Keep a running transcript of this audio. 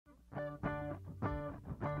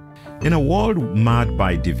In a world marred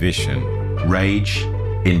by division, rage,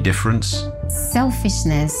 indifference,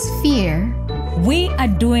 selfishness, fear, we are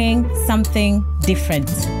doing something different.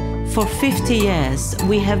 For 50 years,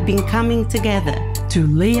 we have been coming together to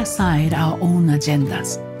lay aside our own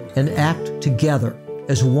agendas and act together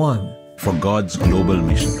as one for God's global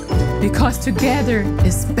mission. Because together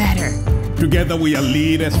is better. Together we are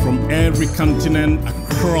leaders from every continent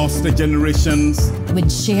across the generations.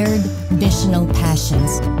 With shared missional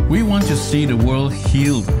passions. We want to see the world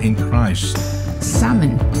healed in Christ.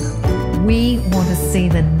 Summon. We want to see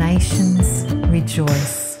the nations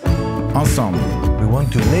rejoice. Ensemble. We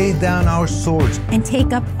want to lay down our swords and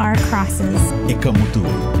take up our crosses.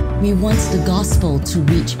 We want the gospel to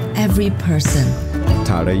reach every person.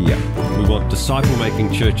 We want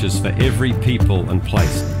disciple-making churches for every people and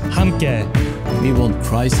place. We want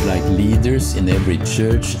Christ-like leaders in every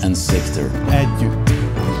church and sector.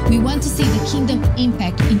 We want to see the kingdom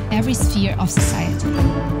impact in every sphere of society.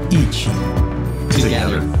 Each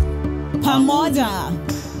together. Pamoja.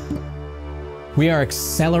 We are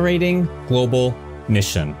accelerating global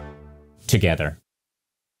mission together.